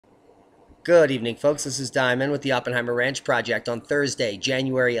Good evening, folks. This is Diamond with the Oppenheimer Ranch Project on Thursday,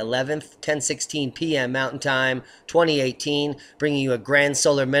 January 11th, 10:16 p.m. Mountain Time, 2018, bringing you a grand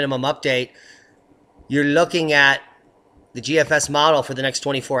solar minimum update. You're looking at the GFS model for the next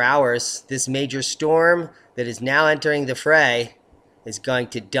 24 hours. This major storm that is now entering the fray is going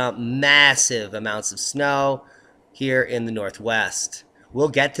to dump massive amounts of snow here in the Northwest. We'll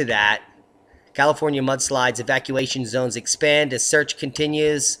get to that. California mudslides, evacuation zones expand as search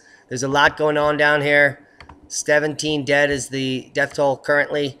continues. There's a lot going on down here. 17 dead is the death toll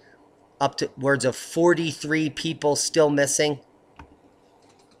currently. Upwards of 43 people still missing.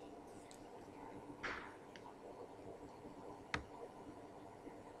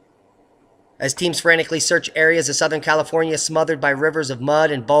 As teams frantically search areas of Southern California smothered by rivers of mud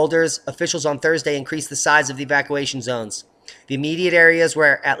and boulders, officials on Thursday increased the size of the evacuation zones. The immediate areas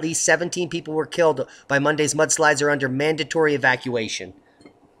where at least 17 people were killed by Monday's mudslides are under mandatory evacuation.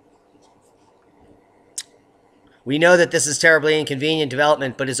 We know that this is terribly inconvenient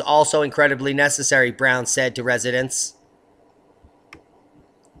development, but is also incredibly necessary, Brown said to residents.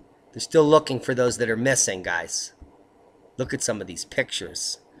 They're still looking for those that are missing, guys. Look at some of these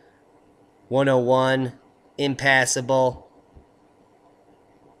pictures. 101, impassable.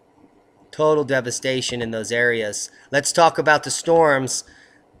 Total devastation in those areas. Let's talk about the storms.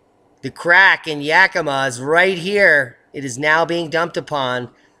 The crack in Yakima is right here. It is now being dumped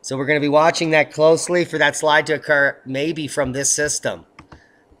upon. So we're going to be watching that closely for that slide to occur maybe from this system.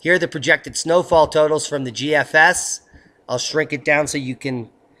 Here are the projected snowfall totals from the GFS. I'll shrink it down so you can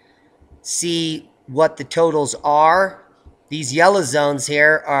see what the totals are. These yellow zones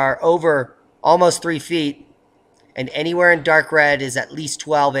here are over almost 3 feet, and anywhere in dark red is at least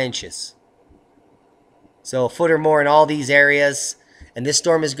 12 inches. So a foot or more in all these areas. And this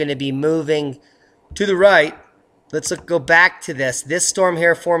storm is going to be moving to the right. Let's go back to this. This storm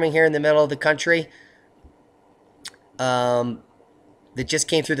here forming here in the middle of the country that just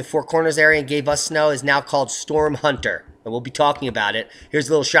came through the Four Corners area and gave us snow is now called Storm Hunter. And we'll be talking about it. Here's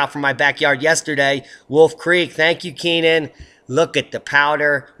a little shot from my backyard yesterday. Wolf Creek. Thank you, Keenan. Look at the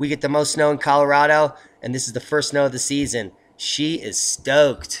powder. We get the most snow in Colorado, and this is the first snow of the season. She is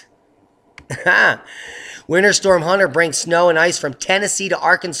stoked. Winter Storm Hunter brings snow and ice from Tennessee to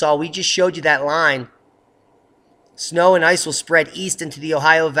Arkansas. We just showed you that line. Snow and ice will spread east into the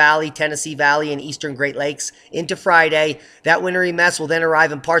Ohio Valley, Tennessee Valley, and eastern Great Lakes into Friday. That wintry mess will then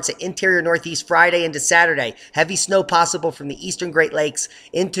arrive in parts of interior Northeast Friday into Saturday. Heavy snow possible from the eastern Great Lakes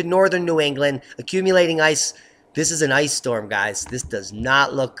into northern New England, accumulating ice. This is an ice storm, guys. This does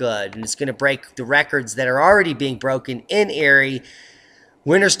not look good, and it's going to break the records that are already being broken in Erie.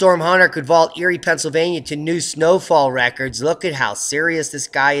 Winter Storm Hunter could vault Erie, Pennsylvania to new snowfall records. Look at how serious this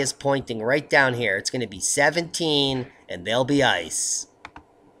guy is pointing right down here. It's going to be 17, and there'll be ice.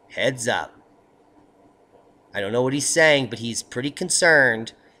 Heads up. I don't know what he's saying, but he's pretty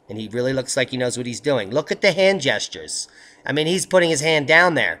concerned, and he really looks like he knows what he's doing. Look at the hand gestures. I mean, he's putting his hand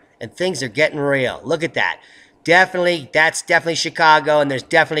down there, and things are getting real. Look at that. That's definitely Chicago, and there's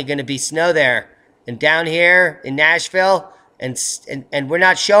definitely going to be snow there. And down here in Nashville, and we're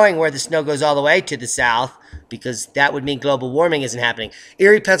not showing where the snow goes all the way to the south because that would mean global warming isn't happening.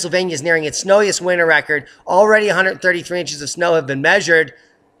 Erie, Pennsylvania is nearing its snowiest winter record. Already 133 inches of snow have been measured,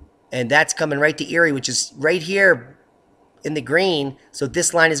 and that's coming right to Erie, which is right here in the green. So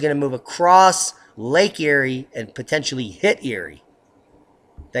this line is going to move across Lake Erie and potentially hit Erie.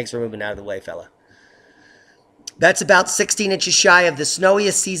 Thanks for moving out of the way, fella. That's about 16 inches shy of the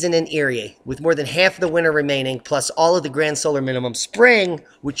snowiest season in Erie, with more than half of the winter remaining, plus all of the grand solar minimum spring,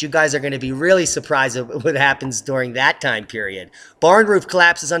 which you guys are going to be really surprised at what happens during that time period. Barn roof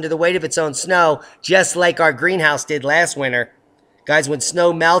collapses under the weight of its own snow, just like our greenhouse did last winter. Guys, when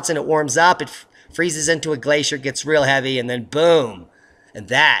snow melts and it warms up, it freezes into a glacier, gets real heavy, and then boom. And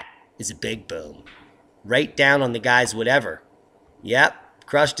that is a big boom. Right down on the guy's whatever. Yep,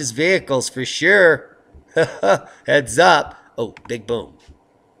 crushed his vehicles for sure. Heads up. Oh, big boom.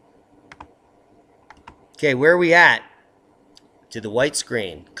 Okay, where are we at? To the white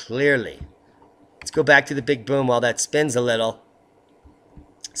screen, clearly. Let's go back to the big boom while that spins a little.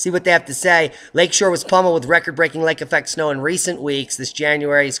 See what they have to say. Lakeshore was pummeled with record-breaking lake effect snow in recent weeks. This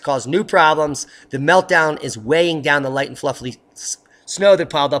January has caused new problems. The meltdown is weighing down the light and fluffy snow that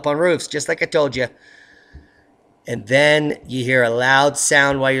piled up on roofs, just like I told you. And then you hear a loud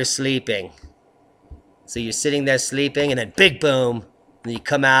sound while you're sleeping. So you're sitting there sleeping, and then big boom, and you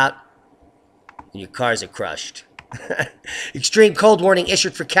come out, and your cars are crushed. Extreme cold warning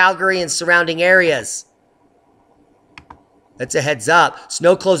issued for Calgary and surrounding areas. That's a heads up.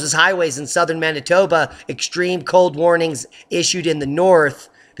 Snow closes highways in southern Manitoba. Extreme cold warnings issued in the north.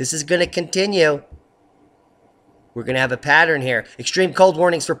 This is going to continue. We're going to have a pattern here. Extreme cold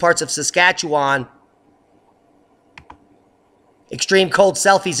warnings for parts of Saskatchewan. Extreme cold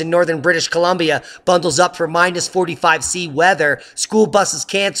selfies in northern British Columbia. Bundles up for minus 45°C weather. School buses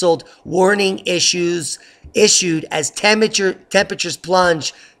canceled. Warning issued as temperatures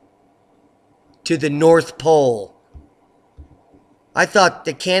plunge to the North Pole. I thought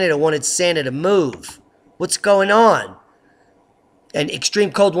that Canada wanted Santa to move. What's going on? And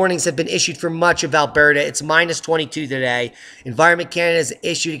extreme cold warnings have been issued for much of Alberta. It's minus 22 today. Environment Canada has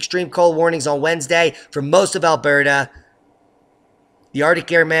issued extreme cold warnings on Wednesday for most of Alberta. The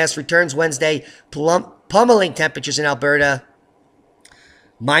Arctic air mass returns Wednesday, pummeling temperatures in Alberta,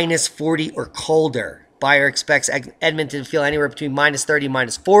 minus 40 or colder. Buyer expects Edmonton to feel anywhere between minus 30 and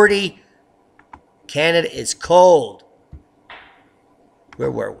minus 40. Canada is cold.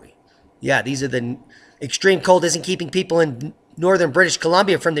 Where were we? Yeah, these are the... Extreme cold isn't keeping people in northern British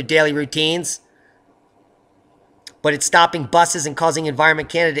Columbia from their daily routines, but it's stopping buses and causing Environment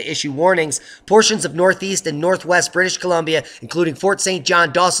Canada to issue warnings. Portions of northeast and northwest British Columbia, including Fort St.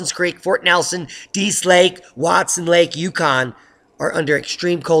 John, Dawson's Creek, Fort Nelson, Dease Lake, Watson Lake, Yukon, are under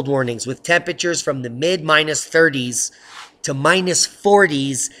extreme cold warnings with temperatures from the mid-minus 30s to minus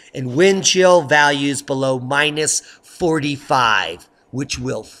 40s and wind chill values below minus 45, which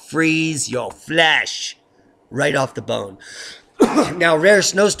will freeze your flesh right off the bone. Now, rare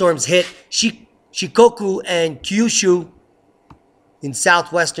snowstorms hit Shikoku and Kyushu in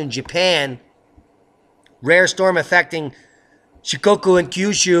southwestern Japan. Rare storm affecting Shikoku and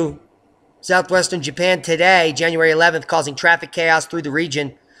Kyushu, southwestern Japan today, January 11th, causing traffic chaos through the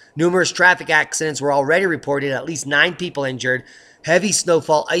region. Numerous traffic accidents were already reported, at least 9 people injured. Heavy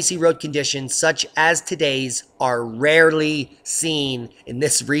snowfall, icy road conditions such as today's are rarely seen in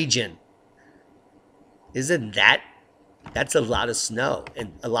this region. Isn't that? That's a lot of snow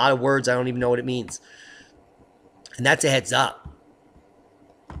and a lot of words I don't even know what it means. And that's a heads up.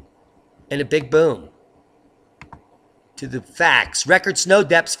 And a big boom. To the facts. Record snow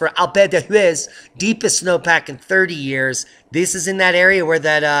depths for Alpe, deepest snowpack in 30 years. This is in that area where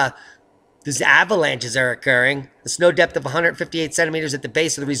these avalanches are occurring. The snow depth of 158 centimeters at the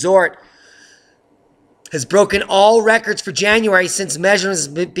base of the resort has broken all records for January since measurements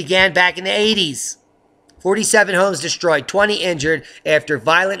began back in the 80s. 47 homes destroyed, 20 injured after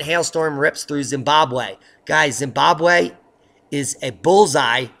violent hailstorm rips through Zimbabwe. Guys, Zimbabwe is a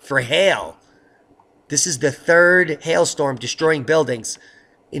bullseye for hail. This is the third hailstorm destroying buildings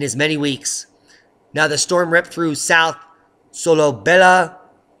in as many weeks. Now, the storm ripped through South Solobela,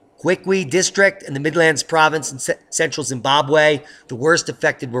 Kwikwi District in the Midlands Province in central Zimbabwe. The worst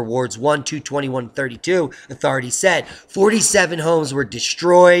affected were wards 1, 2, 21, 32, authorities said. 47 homes were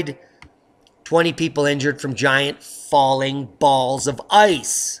destroyed. 20 people injured from giant falling balls of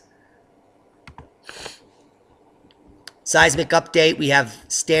ice. Seismic update. We have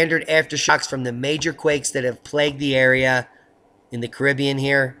standard aftershocks from the major quakes that have plagued the area in the Caribbean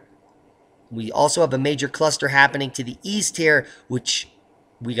here. We also have a major cluster happening to the east here, which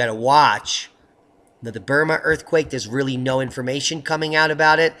we got to watch. Now, the Burma earthquake, there's really no information coming out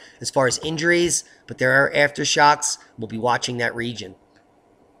about it as far as injuries, but there are aftershocks. We'll be watching that region.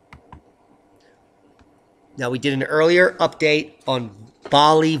 Now, we did an earlier update on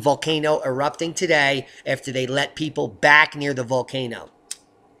Bali volcano erupting today after they let people back near the volcano.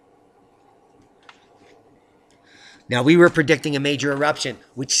 Now, we were predicting a major eruption,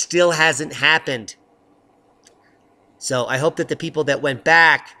 which still hasn't happened. So I hope that the people that went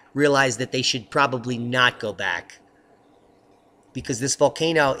back realize that they should probably not go back, because this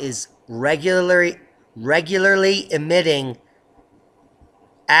volcano is regularly emitting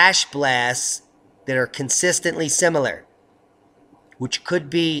ash blasts that are consistently similar, which could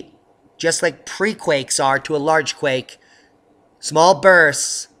be just like pre-quakes are to a large quake, small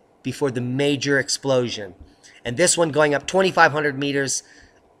bursts before the major explosion. And this one going up 2,500 meters.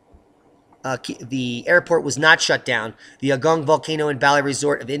 The airport was not shut down. The Agung volcano in Bali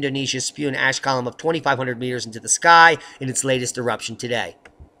resort of Indonesia spewed an ash column of 2,500 meters into the sky in its latest eruption today.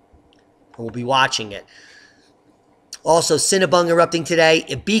 And we'll be watching it. Also, Sinabung erupting today.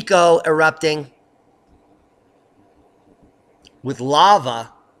 Ebeko erupting with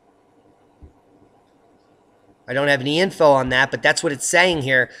lava. I don't have any info on that, but that's what it's saying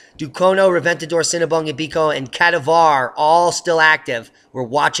here. Dukono, Reventador, Sinabung, Ebeko, and Kadovar all still active. We're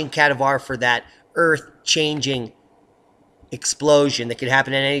watching Kadovar for that earth-changing explosion that could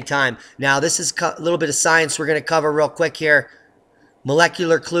happen at any time. Now, this is a little bit of science we're going to cover real quick here.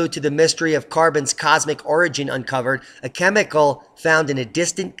 Molecular clue to the mystery of carbon's cosmic origin uncovered. A chemical found in a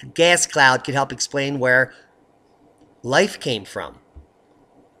distant gas cloud could help explain where life came from.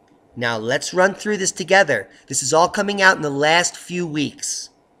 Now, let's run through this together. This is all coming out in the last few weeks.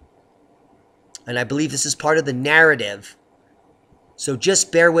 And I believe this is part of the narrative. So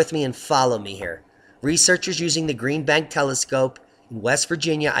just bear with me and follow me here. Researchers using the Green Bank telescope in West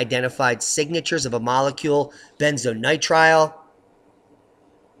Virginia identified signatures of a molecule, benzonitrile.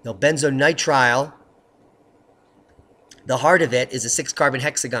 Now, benzonitrile, the heart of it is a 6-carbon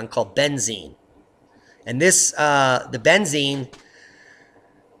hexagon called benzene. And this, the benzene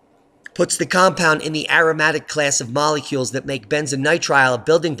puts the compound in the aromatic class of molecules that make benzonitrile a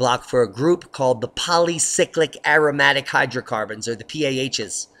building block for a group called the polycyclic aromatic hydrocarbons, or the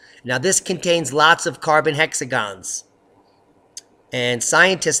PAHs. Now, this contains lots of carbon hexagons. And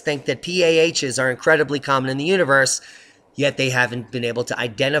scientists think that PAHs are incredibly common in the universe, yet they haven't been able to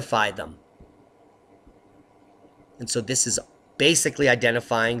identify them. And so this is basically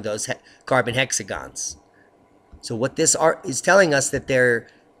identifying those carbon hexagons. So what this is telling us that there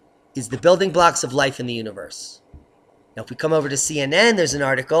is the building blocks of life in the universe. Now, if we come over to CNN, there's an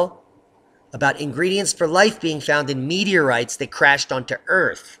article about ingredients for life being found in meteorites that crashed onto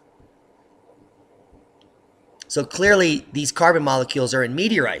Earth. So clearly, these carbon molecules are in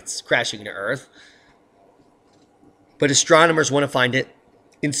meteorites crashing into Earth. But astronomers want to find it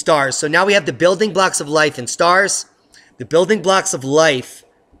in stars. So now we have the building blocks of life in stars, the building blocks of life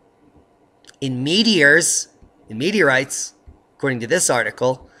in meteors, in meteorites, according to this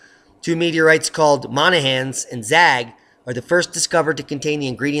article. 2 meteorites called Monahans and Zag are the first discovered to contain the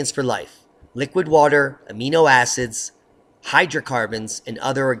ingredients for life: liquid water, amino acids, hydrocarbons, and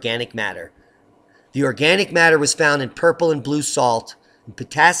other organic matter. The organic matter was found in purple and blue salt and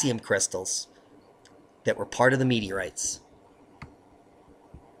potassium crystals that were part of the meteorites.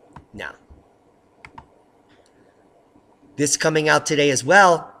 Now, this coming out today as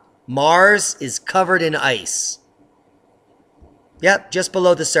well, Mars is covered in ice. Yep, just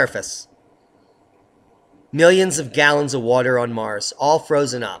below the surface. Millions of gallons of water on Mars, all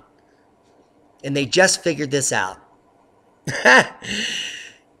frozen up. And they just figured this out.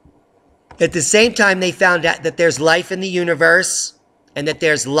 At the same time, they found out that there's life in the universe and that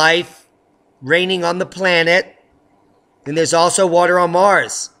there's life raining on the planet. And there's also water on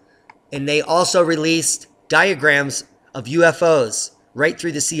Mars. And they also released diagrams of UFOs right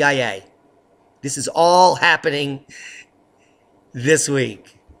through the CIA. This is all happening this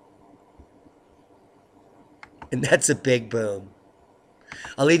week. And that's a big boom.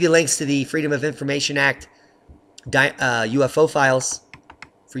 I'll leave you links to the Freedom of Information Act UFO files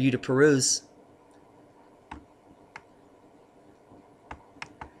for you to peruse.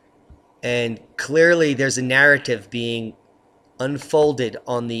 And clearly there's a narrative being unfolded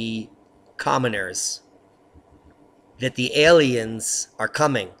on the commoners that the aliens are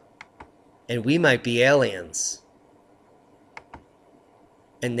coming. And we might be aliens.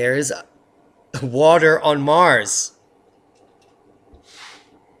 And there is water on Mars.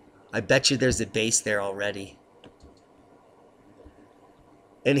 I bet you there's a base there already.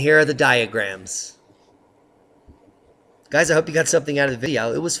 And here are the diagrams. Guys, I hope you got something out of the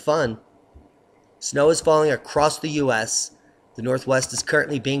video. It was fun. Snow is falling across the U.S. The Northwest is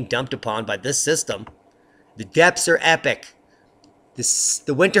currently being dumped upon by this system. The depths are epic.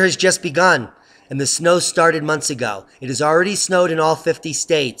 The winter has just begun. And the snow started months ago. It has already snowed in all 50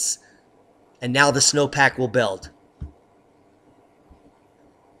 states. And now the snowpack will build.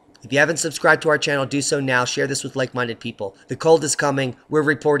 If you haven't subscribed to our channel, do so now. Share this with like-minded people. The cold is coming. We're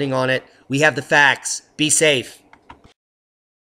reporting on it. We have the facts. Be safe.